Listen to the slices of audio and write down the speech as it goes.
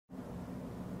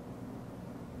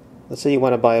Let's say you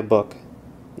want to buy a book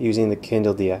using the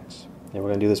Kindle DX, and we're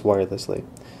going to do this wirelessly.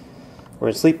 We're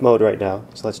in sleep mode right now,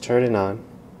 so let's turn it on.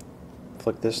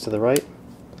 Flick this to the right,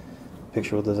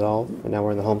 picture will dissolve, and now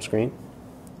we're in the home screen.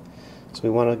 So we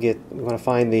want to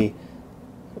find the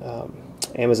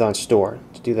Amazon store.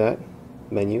 To do that,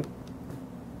 menu.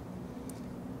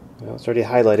 Well, it's already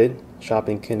highlighted,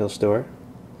 Shopping Kindle Store.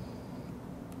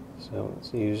 So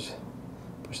let's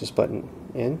push this button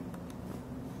in.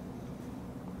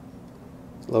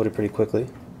 It's loaded pretty quickly.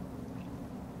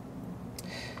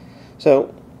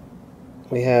 So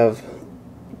we have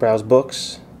browse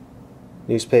books,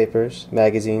 newspapers,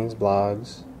 magazines,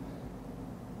 blogs,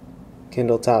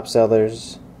 Kindle top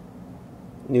sellers,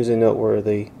 news and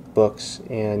noteworthy books,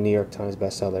 and New York Times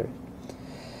bestseller.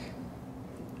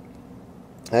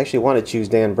 I actually want to choose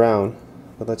Dan Brown,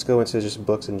 but let's go into just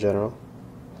books in general.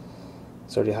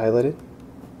 It's already highlighted.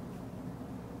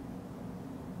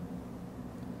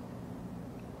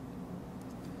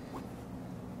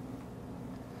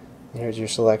 Here's your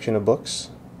selection of books.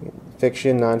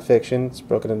 Fiction, non-fiction. It's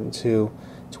broken into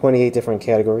 28 different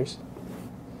categories.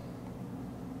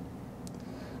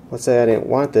 Let's say I didn't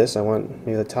want this. I want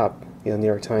maybe the top, New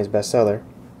York Times bestseller.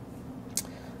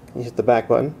 You hit the back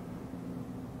button,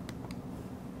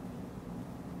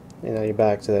 and now you're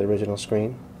back to that original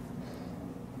screen.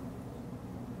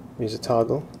 Use a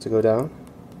toggle to go down.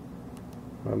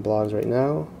 We're on blogs right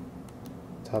now.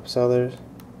 Top sellers.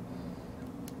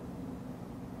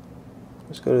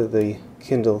 Let's go to the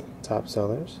Kindle top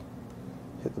sellers.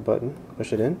 Hit the button,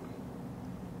 push it in.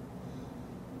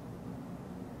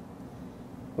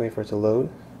 Wait for it to load.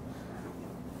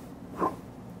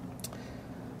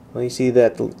 Well, you see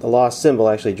that the lost symbol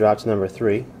actually dropped to number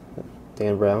 3.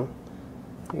 Dan Brown.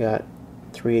 You got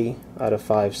 3 out of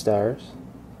 5 stars.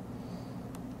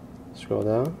 Scroll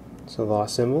down. So the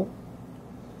lost symbol.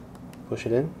 Push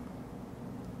it in.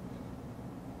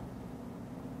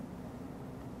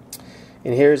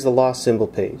 And here's the lost symbol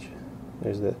page.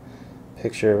 There's the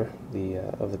picture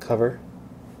of the cover.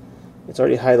 It's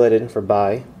already highlighted for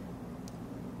buy.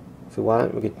 If we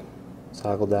want, we could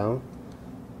toggle down,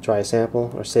 try a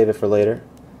sample, or save it for later.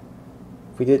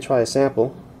 If we did try a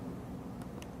sample,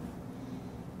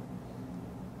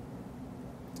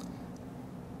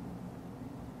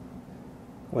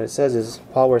 what it says is,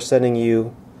 while we're sending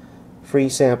you free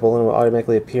sample, and it will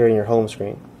automatically appear in your home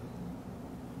screen.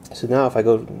 So now if I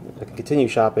can continue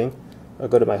shopping, I'll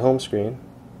go to my home screen.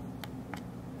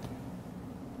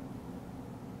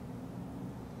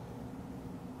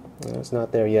 It's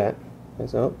not there yet.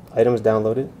 So, items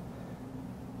downloaded.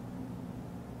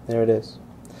 There it is.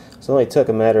 So it only took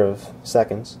a matter of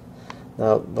seconds.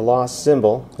 Now the lost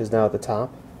symbol is now at the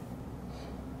top.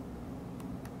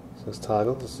 So let's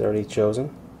toggle. It's already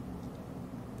chosen.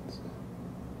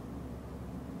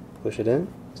 Push it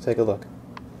in. Let's take a look.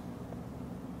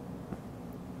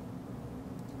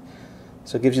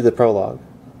 So it gives you the prologue.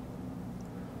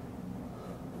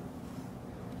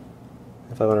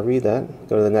 If I want to read that,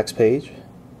 go to the next page.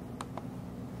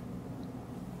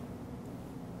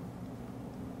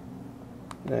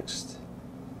 Next.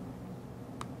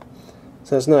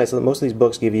 So it's nice. Most of these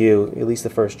books give you at least the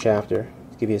first chapter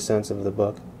to give you a sense of the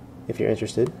book, if you're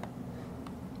interested.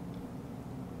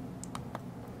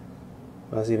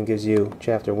 Well, this even gives you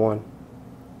chapter 1.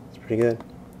 It's pretty good.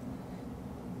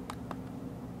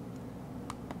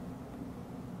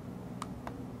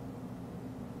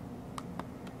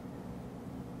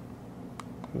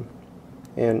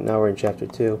 And now we're in chapter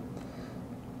 2.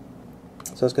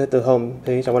 So let's go to the home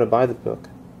page. I want to buy the book.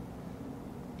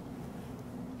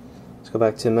 Let's go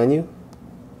back to menu.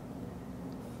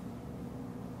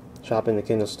 Shop in the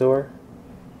Kindle store.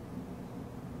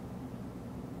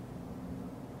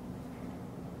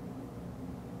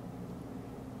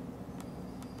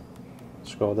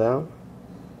 Scroll down.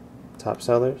 Top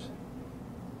sellers.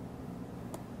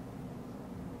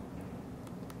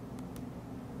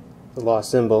 The lost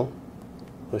symbol.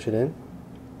 Push it in.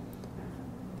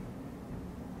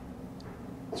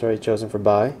 It's already chosen for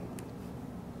buy.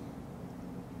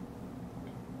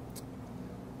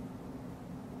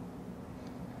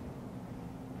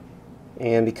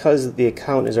 And because the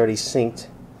account is already synced,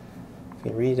 you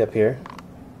can read up here.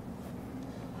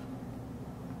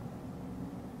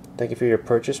 Thank you for your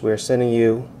purchase. We are sending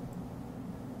you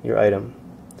your item.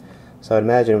 So I'd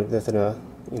imagine within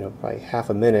probably half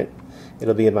a minute,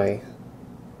 it'll be in my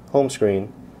home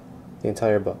screen, the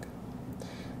entire book.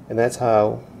 And that's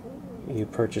how you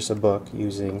purchase a book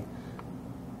using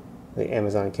the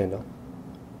Amazon Kindle.